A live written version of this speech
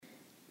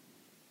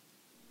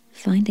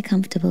Find a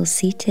comfortable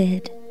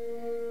seated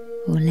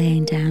or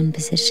laying down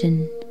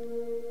position,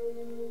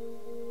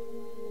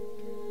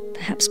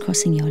 perhaps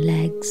crossing your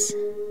legs,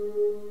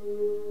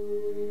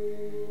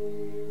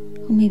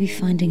 or maybe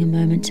finding a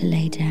moment to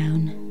lay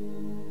down,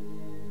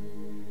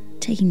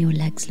 taking your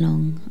legs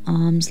long,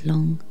 arms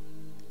long,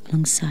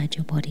 alongside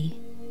your body,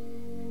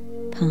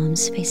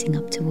 palms facing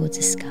up towards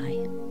the sky.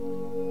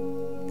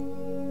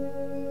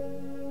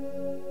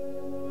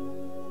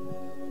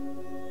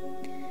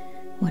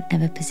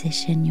 Whatever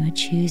position you are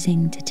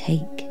choosing to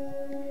take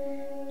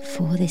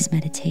for this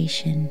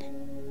meditation,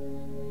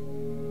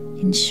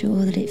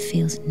 ensure that it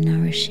feels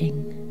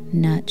nourishing,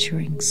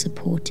 nurturing,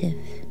 supportive.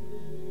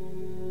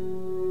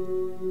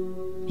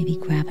 Maybe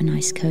grab a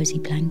nice cozy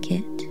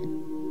blanket,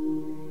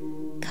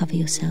 cover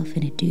yourself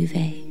in a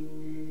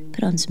duvet,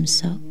 put on some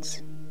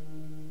socks.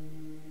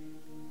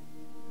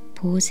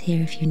 Pause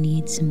here if you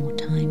need some more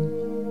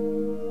time.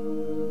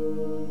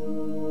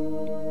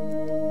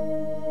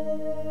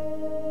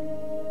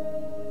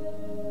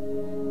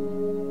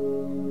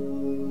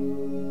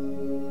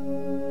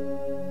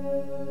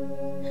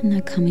 And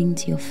now coming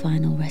to your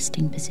final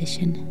resting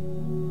position,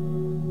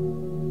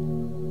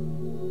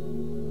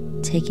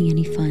 taking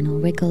any final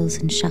wriggles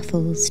and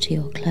shuffles to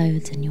your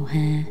clothes and your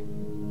hair,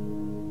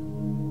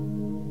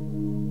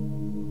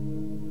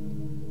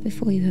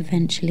 before you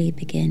eventually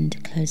begin to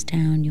close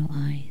down your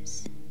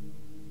eyes.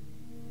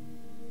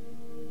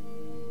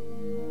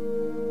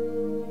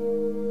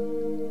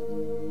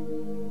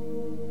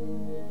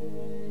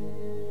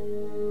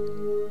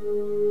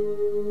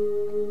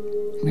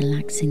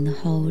 Relaxing the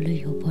whole of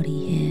your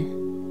body here.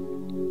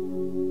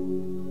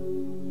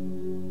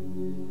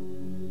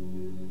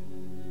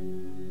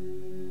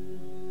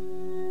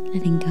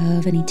 Letting go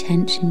of any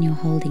tension you're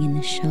holding in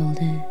the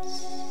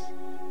shoulders.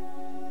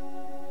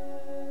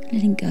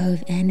 Letting go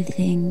of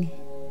anything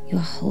you're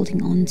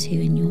holding on to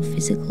in your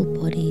physical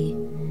body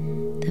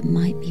that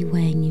might be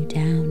weighing you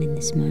down in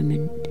this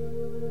moment.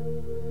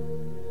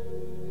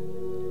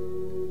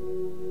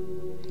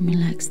 And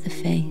relax the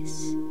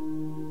face,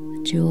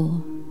 the jaw.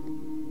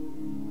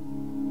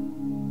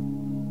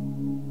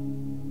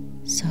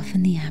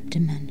 Soften the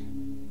abdomen,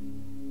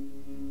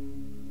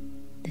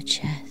 the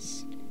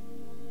chest,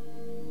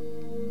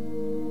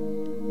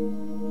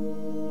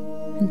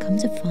 and come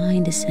to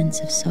find a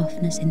sense of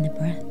softness in the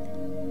breath.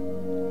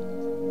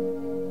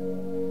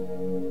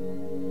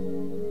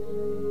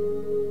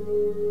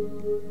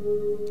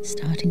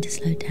 Starting to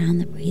slow down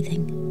the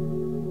breathing,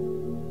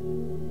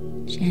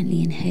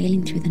 gently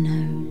inhaling through the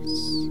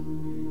nose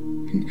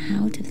and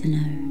out of the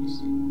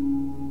nose.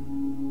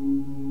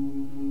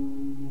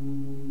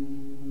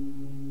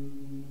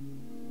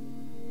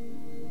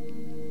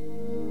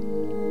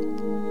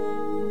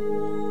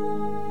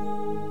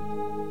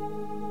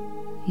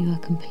 You are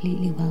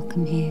completely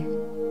welcome here,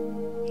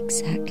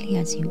 exactly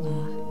as you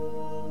are.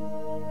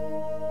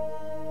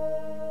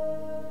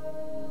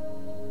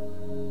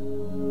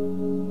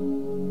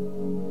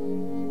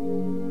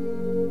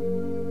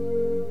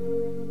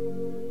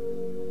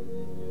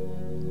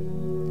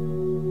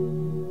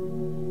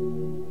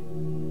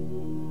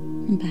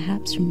 And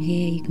perhaps from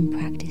here you can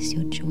practice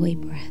your joy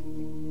breath.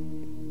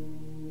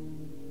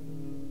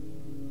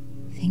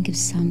 Think of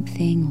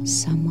something or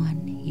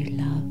someone you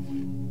love.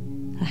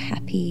 A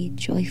happy,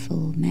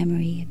 joyful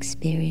memory,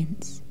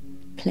 experience,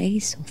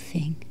 place or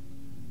thing.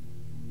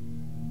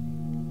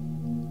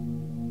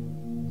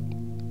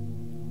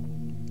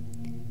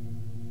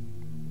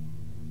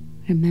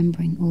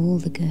 Remembering all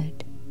the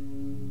good.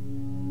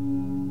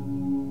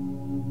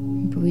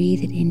 And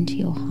breathe it into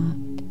your heart.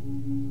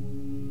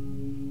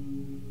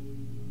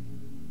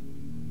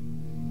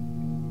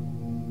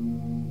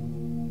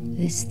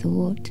 This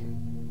thought,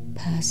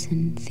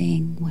 person,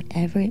 thing,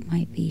 whatever it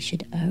might be,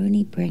 should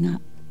only bring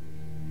up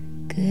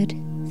good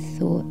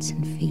thoughts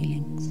and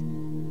feelings.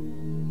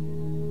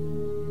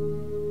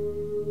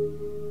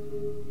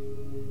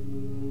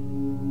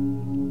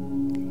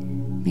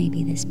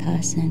 Maybe this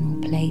person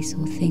or place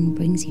or thing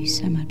brings you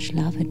so much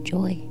love and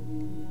joy.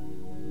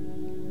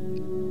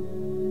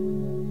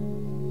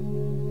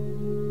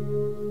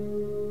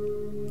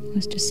 Or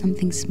it's just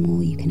something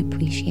small you can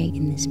appreciate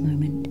in this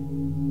moment,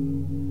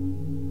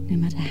 no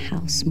matter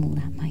how small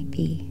that might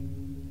be.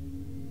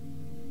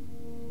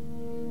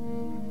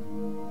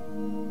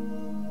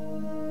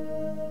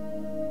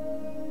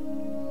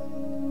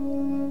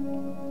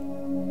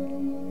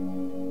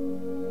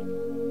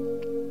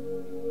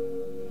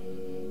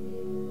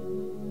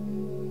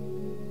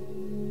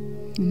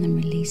 And then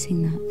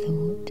releasing that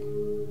thought,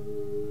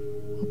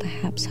 or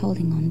perhaps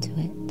holding on to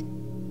it,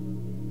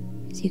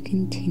 as you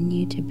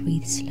continue to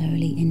breathe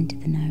slowly into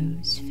the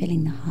nose,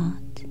 filling the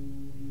heart,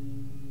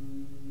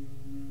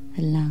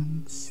 the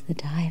lungs, the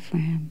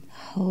diaphragm, the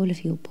whole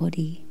of your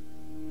body,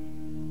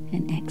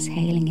 and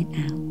exhaling it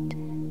out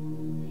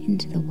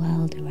into the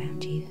world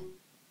around you.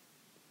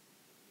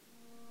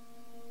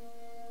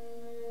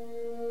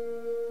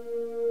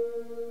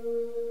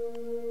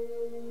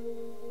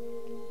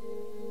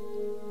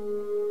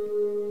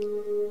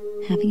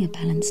 Having a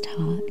balanced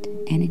heart,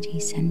 energy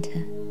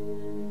center,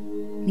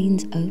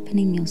 means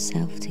opening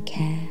yourself to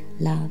care,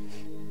 love,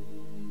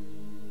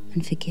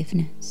 and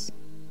forgiveness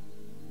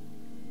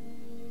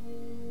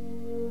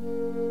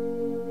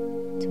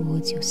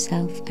towards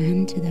yourself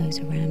and to those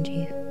around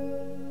you.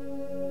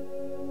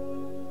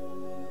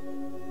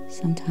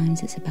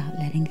 Sometimes it's about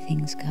letting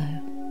things go,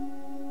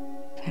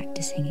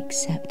 practicing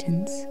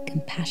acceptance,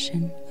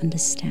 compassion,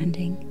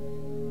 understanding,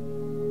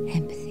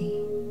 empathy.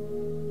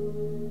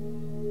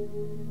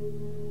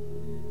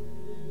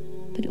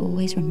 But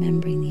always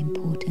remembering the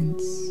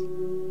importance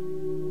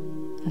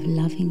of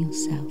loving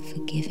yourself,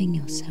 forgiving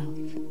yourself.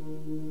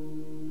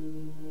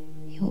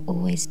 You're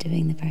always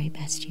doing the very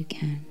best you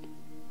can.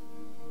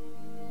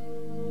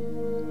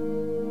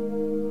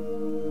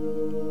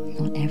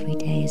 Not every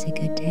day is a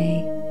good day,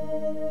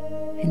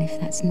 and if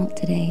that's not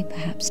today,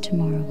 perhaps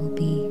tomorrow will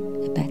be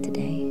a better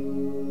day.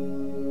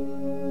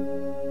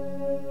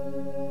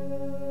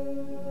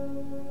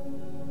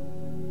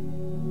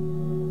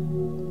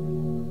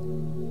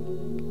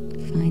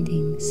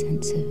 Finding a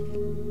sense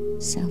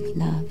of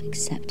self-love,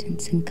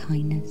 acceptance and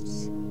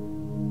kindness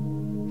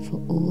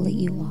for all that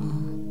you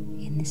are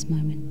in this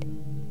moment.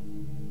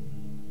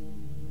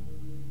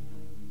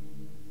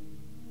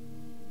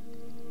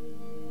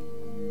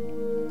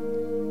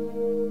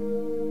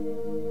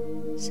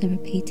 So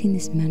repeating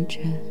this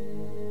mantra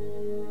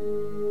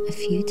a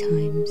few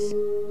times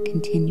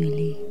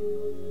continually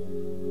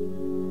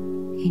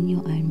in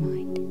your own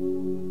mind.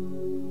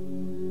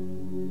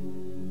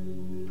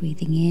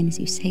 Breathing in as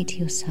you say to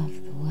yourself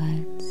the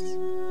words,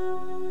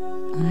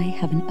 I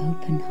have an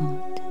open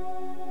heart.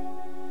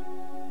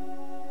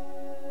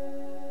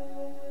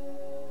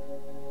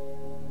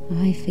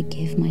 I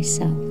forgive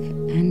myself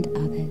and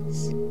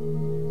others.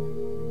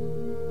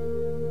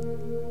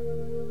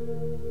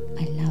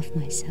 I love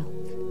myself.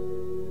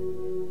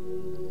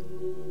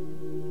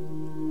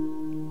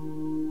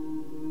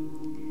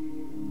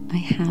 I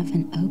have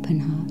an open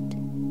heart.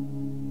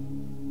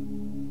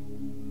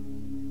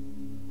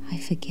 I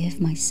forgive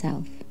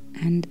myself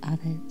and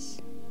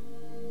others.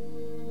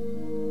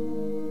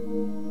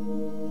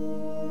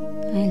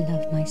 I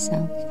love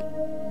myself.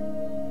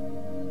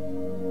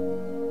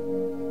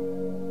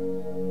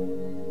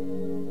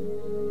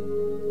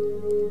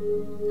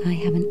 I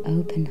have an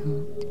open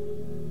heart.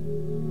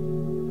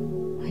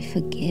 I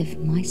forgive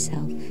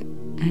myself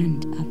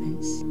and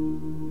others.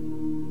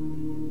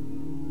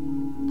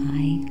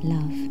 I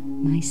love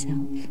myself.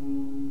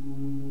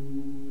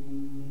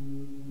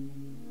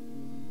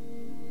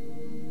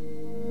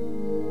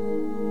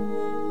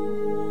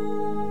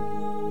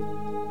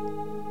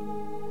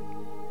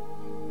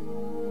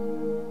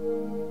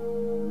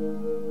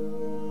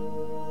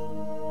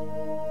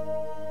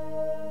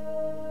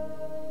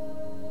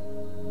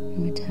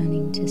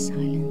 Returning to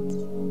silence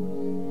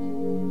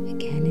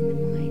again in the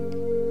mind,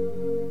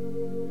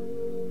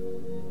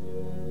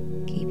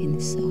 keeping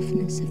the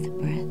softness of the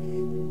breath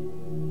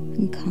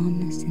and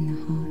calmness in the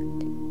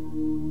heart.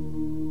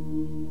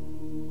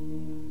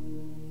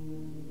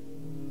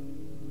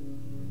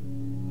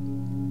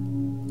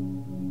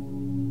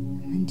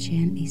 And then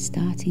gently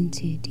starting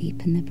to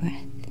deepen the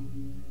breath,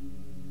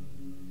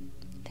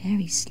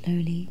 very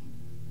slowly,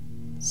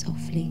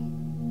 softly.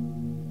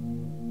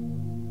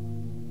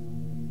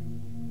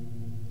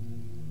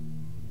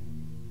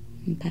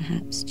 And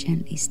perhaps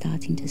gently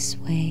starting to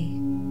sway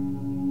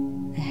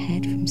the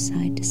head from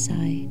side to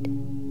side.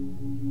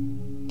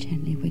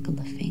 Gently wriggle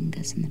the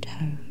fingers and the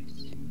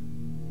toes.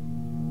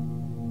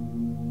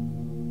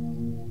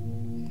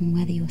 And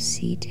whether you're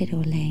seated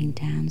or laying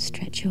down,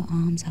 stretch your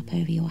arms up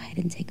over your head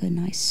and take a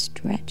nice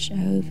stretch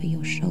over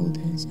your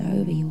shoulders,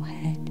 over your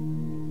head.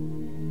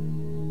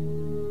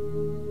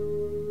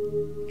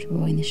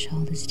 Drawing the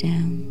shoulders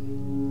down.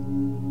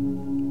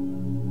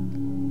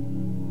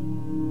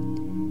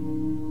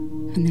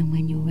 And then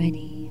when you're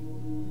ready,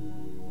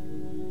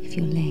 if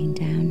you're laying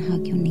down,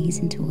 hug your knees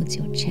in towards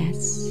your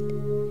chest,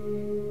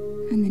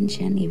 and then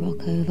gently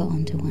rock over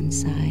onto one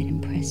side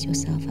and press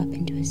yourself up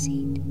into a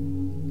seat.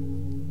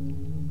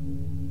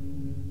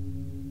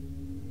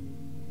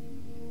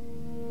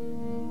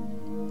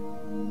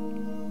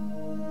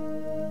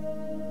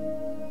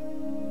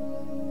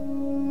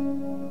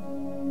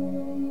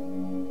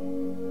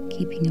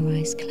 Keeping your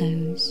eyes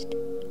closed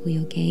or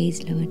your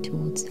gaze lowered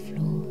towards the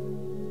floor.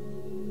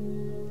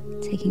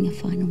 Taking a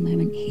final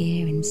moment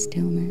here in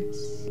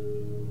stillness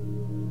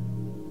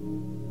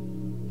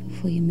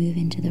before you move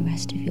into the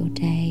rest of your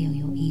day or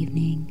your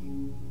evening.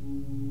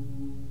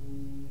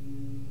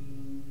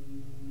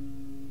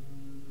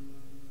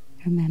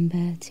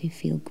 Remember to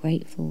feel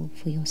grateful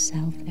for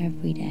yourself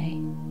every day.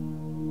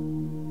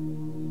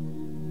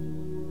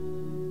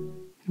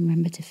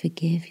 Remember to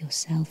forgive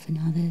yourself and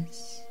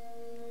others.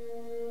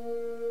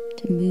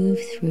 To move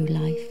through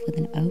life with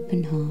an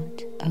open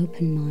heart,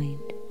 open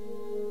mind.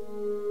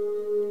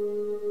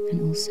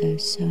 And also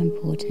so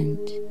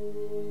important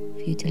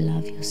for you to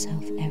love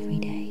yourself every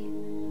day.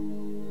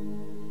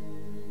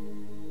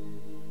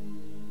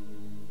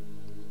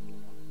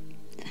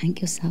 Thank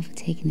yourself for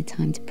taking the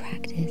time to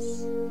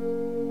practice.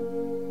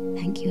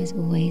 Thank you as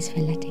always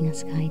for letting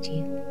us guide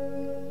you.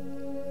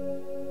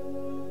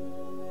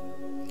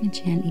 And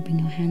gently bring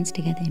your hands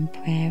together in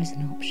prayer as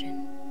an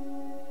option.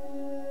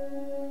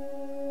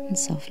 And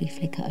softly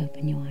flicker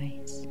open your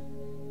eyes.